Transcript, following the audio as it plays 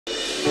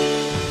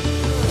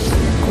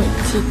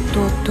气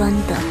多端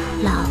的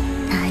老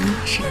男人。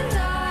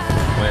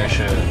我也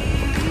是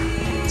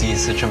第一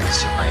次这么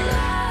喜欢一个人，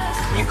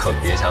你可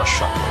别想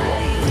甩了我。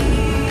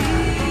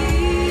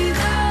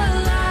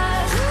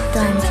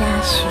段嘉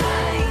许，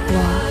我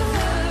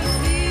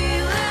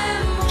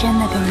真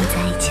的跟你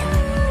在一起了。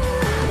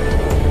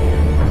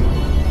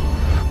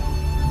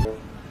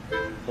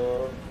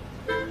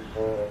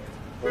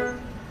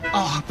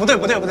哦，不对，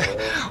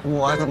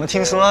我怎么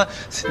听说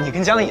你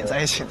跟江颖在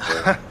一起呢？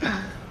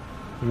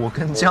我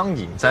跟江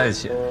颖在一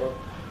起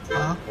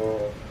啊？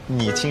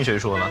你听谁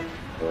说的？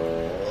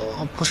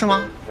哦，不是吗？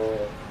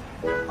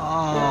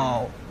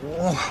哦，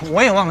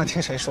我也忘了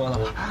听谁说的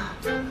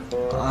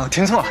了。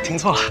听错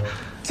了。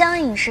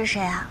江颖是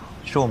谁啊？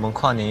是我们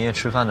跨年夜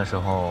吃饭的时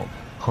候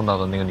碰到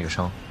的那个女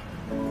生，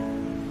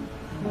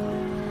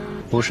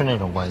不是那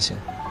种关系。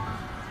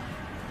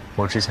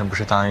我之前不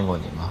是答应过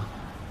你吗？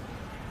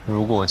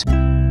如果我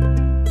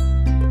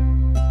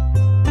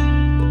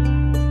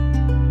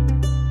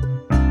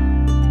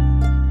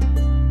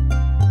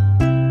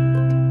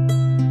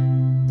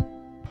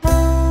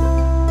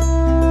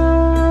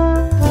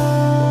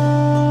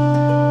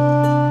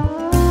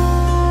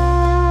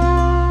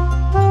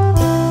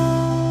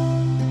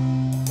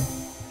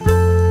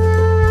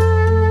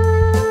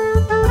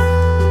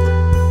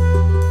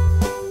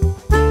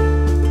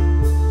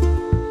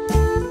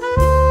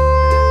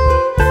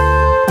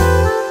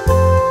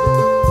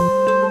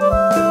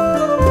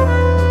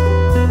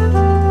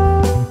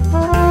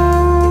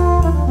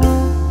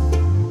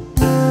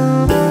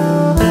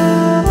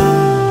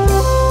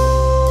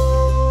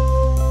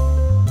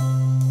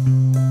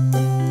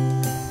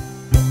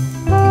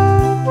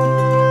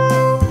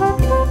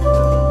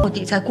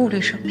在顾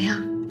虑什么呀？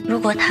如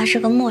果他是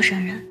个陌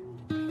生人，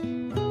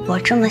我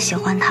这么喜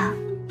欢他，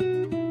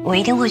我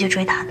一定会去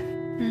追他的。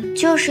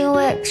就是因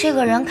为这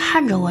个人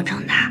看着我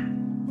长大，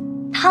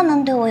他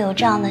能对我有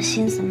这样的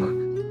心思吗？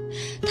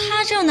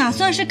他这哪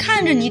算是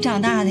看着你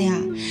长大的呀？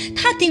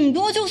他顶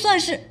多就算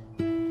是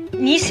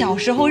你小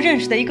时候认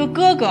识的一个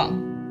哥哥。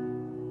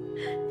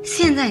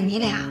现在你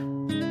俩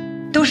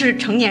都是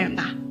成年人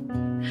吧？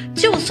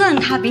就算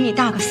他比你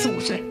大个4、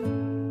5岁，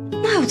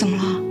那又怎么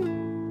了？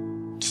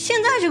现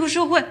在这个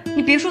社会，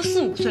你别说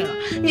4、5岁了，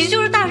你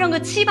就是大上个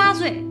7、8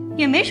岁，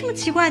也没什么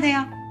奇怪的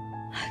呀。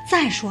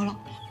再说了，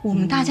我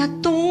们大家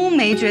都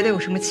没觉得有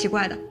什么奇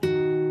怪的，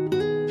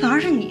反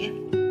而是你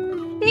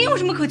有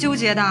什么可纠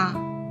结的？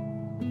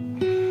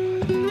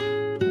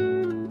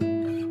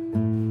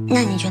那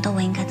你觉得我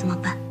应该怎么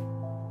办？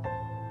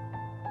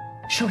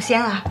首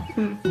先啊，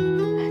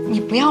你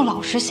不要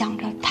老是想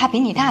着他比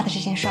你大的这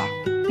件事儿，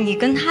你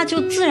跟他就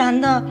自然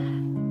的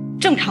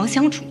正常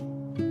相处，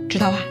知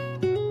道吧？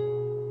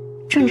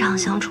正常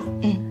相处。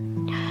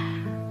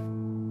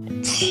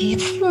其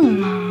次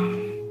嘛，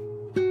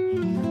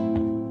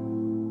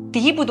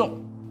敌不动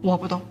我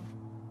不动，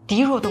敌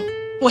若动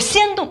我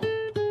先动，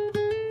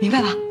明白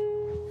吧？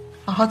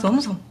好好琢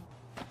磨琢磨。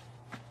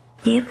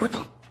敌不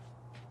动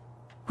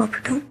我不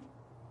动，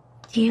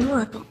敌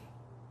若动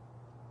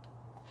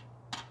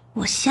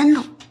我先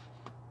动。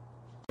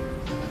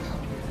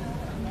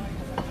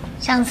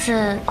上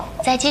次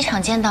在机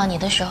场见到你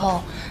的时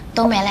候，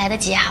都没来得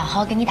及好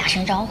好跟你打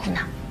声招呼呢。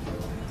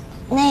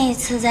那一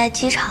次在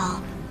机场，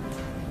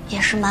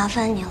也是麻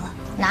烦你了。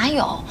哪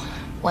有？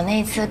我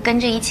那次跟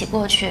着一起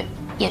过去，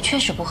也确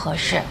实不合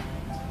适。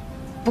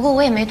不过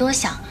我也没多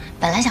想，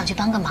本来想去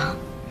帮个忙。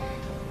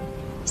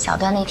小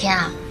段那天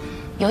啊，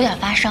有点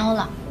发烧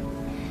了，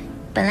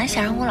本来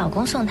想让我老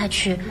公送她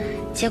去，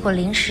结果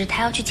临时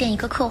他要去见一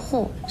个客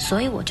户，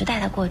所以我就带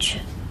她过去。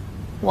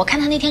我看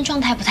他那天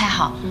状态不太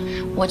好，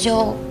我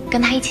就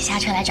跟他一起下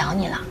车来找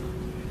你了。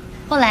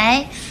后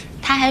来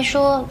他还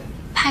说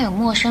怕有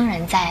陌生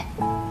人在，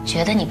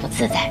觉得你不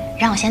自在，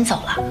让我先走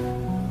了。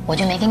我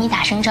就没跟你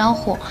打声招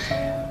呼，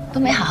都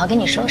没好好跟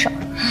你说说。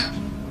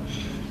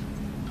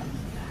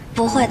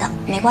不会的，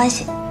没关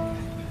系。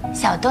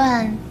小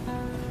段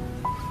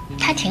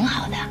他挺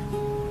好的，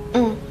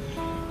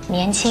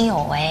年轻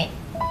有为，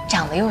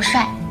长得又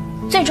帅，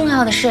最重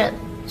要的是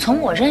从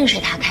我认识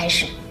他开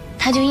始，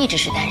他就一直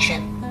是单身，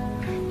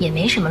也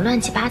没什么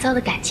乱七八糟的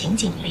感情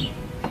经历。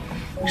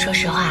说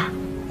实话，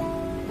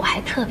我还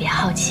特别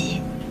好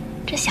奇，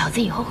这小子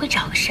以后会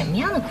找个什么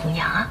样的姑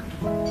娘啊？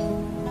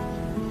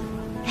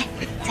来，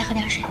再喝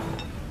点水。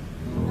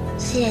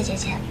谢谢姐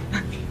姐。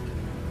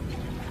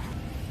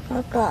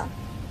哥哥，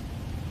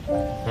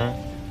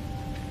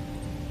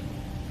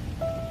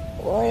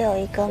我有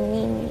一个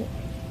秘密，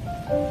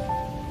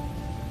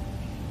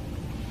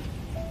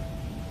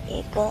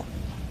一个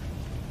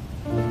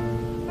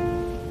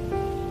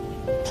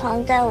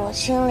藏在我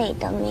心里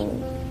的秘密。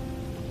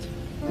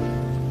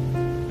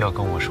要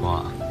跟我说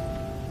啊？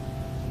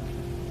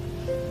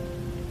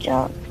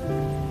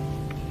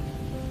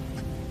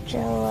这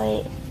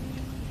位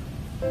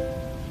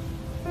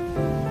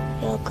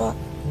有个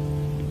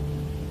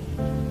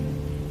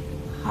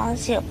好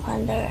喜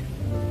欢的人，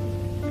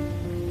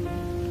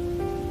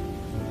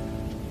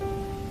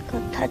可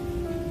他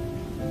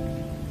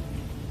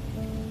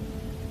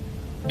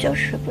就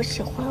是不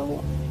喜欢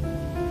我。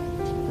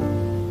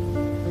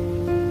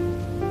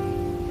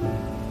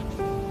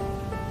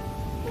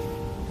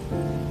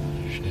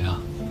谁呀？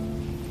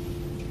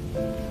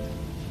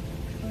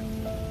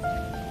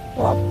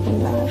我不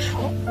能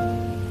说。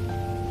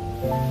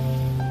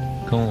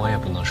跟我也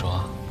不能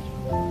说。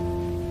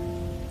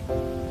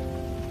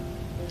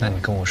那你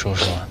跟我说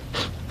说，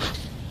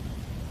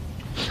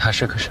他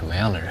是个什么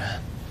样的人？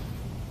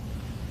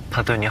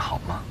他对你好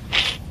吗？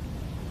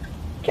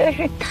就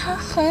是他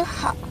很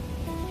好，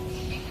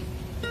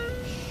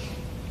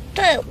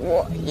对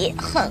我也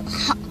很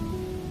好，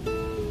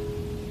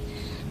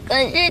可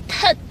是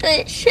他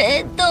对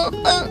谁都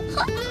很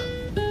好。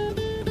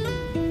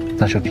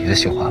那就别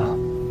喜欢了，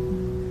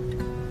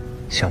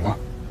行吗？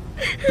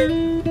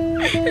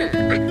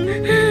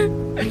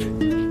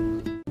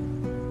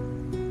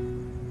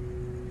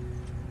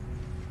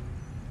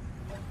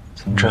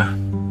总之，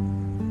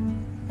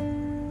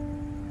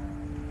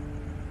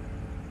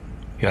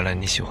原来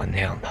你喜欢那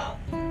样的，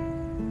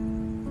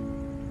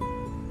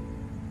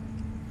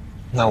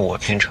那我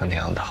变成那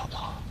样的好不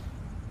好？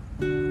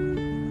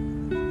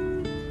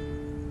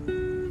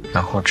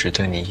然后只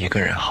对你一个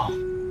人好，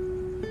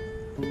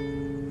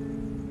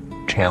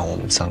这样我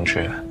们桑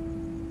稚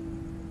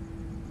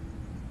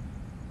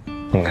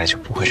应该就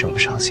不会这么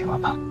伤心了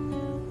吧？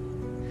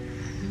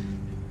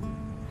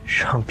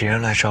让别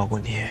人来照顾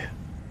你，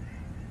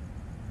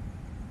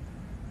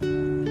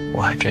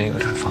我还真有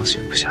点放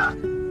心不下。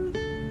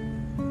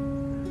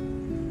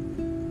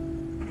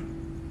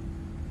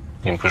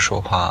你不说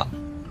话，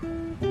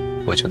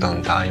我就当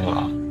你答应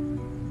了。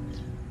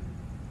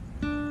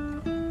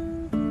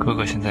哥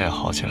哥现在也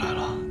好起来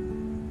了，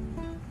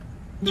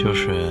就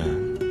是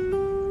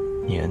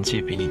年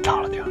纪比你大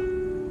了点儿。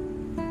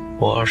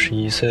我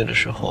21岁的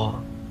时候，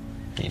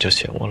你就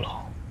嫌我老。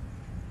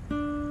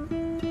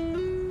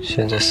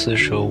现在4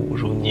舍5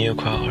入，你也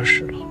快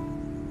20了。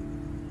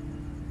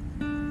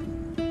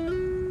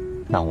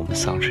那我们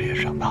桑稚也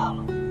长大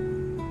了。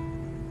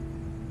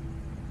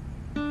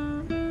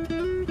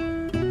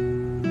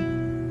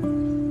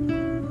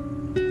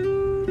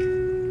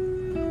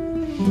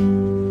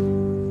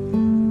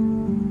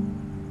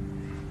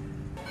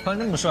穿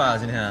这么帅啊，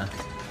今天。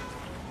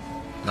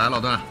来，老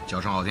段，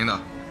叫声好听的。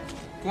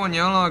过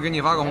年了，给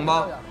你发个红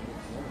包。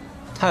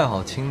太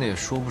好听的也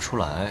说不出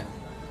来，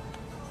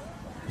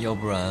要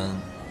不然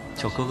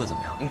叫哥哥怎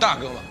么样？你大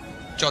哥吧，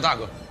叫大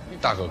哥，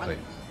大哥可以。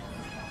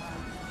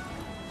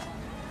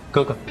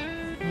哥哥。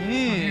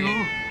咦，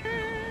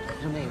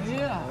是妹子，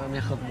在外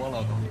面喝多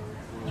了都。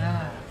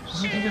哎，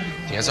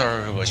别字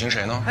儿恶心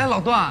谁呢？哎，老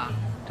段，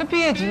这毕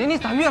业几年你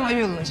咋越来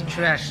越恶心？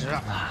确实。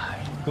哎，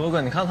哥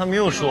哥，你看他没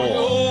有说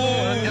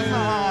我。天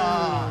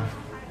哪！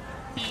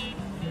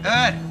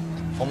哎，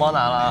红包拿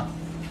了啊！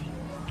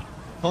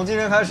从今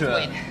天开始，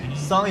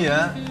桑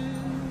岩，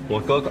我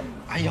哥哥。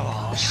哎呀，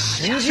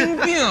神经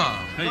病啊！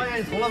导演，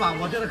你从了吧？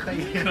我觉得可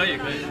以。可以。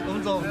我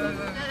们走。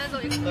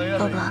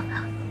哥哥，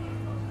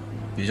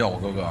别叫我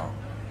哥哥，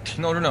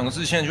听到这2个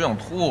字现在就想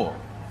吐。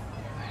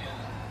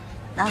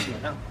那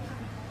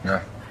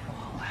来，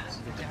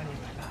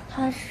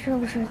他是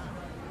不是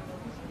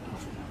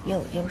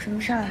有什么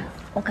事儿啊？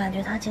我感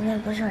觉他今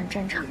天不是很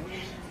正常。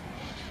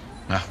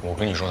来，我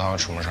跟你说他要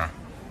什么事儿。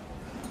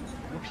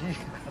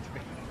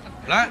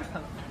来，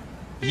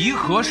颐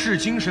和市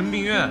精神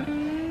病院。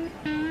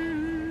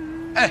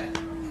哎，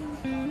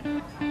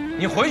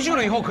你回去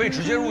了以后可以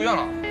直接入院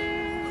了。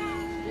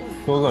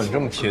哥哥，你这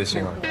么贴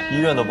心啊，医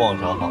院都帮我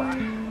找好了。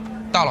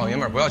大老爷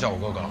们儿不要叫我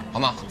哥哥了，好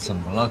吗？怎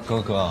么了，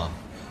哥哥？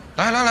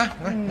来，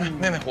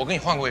妹妹，我给你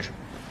换个位置。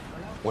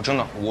我真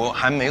的，我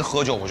还没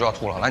喝酒我就要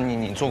吐了。来，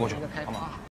你坐过去，好吗？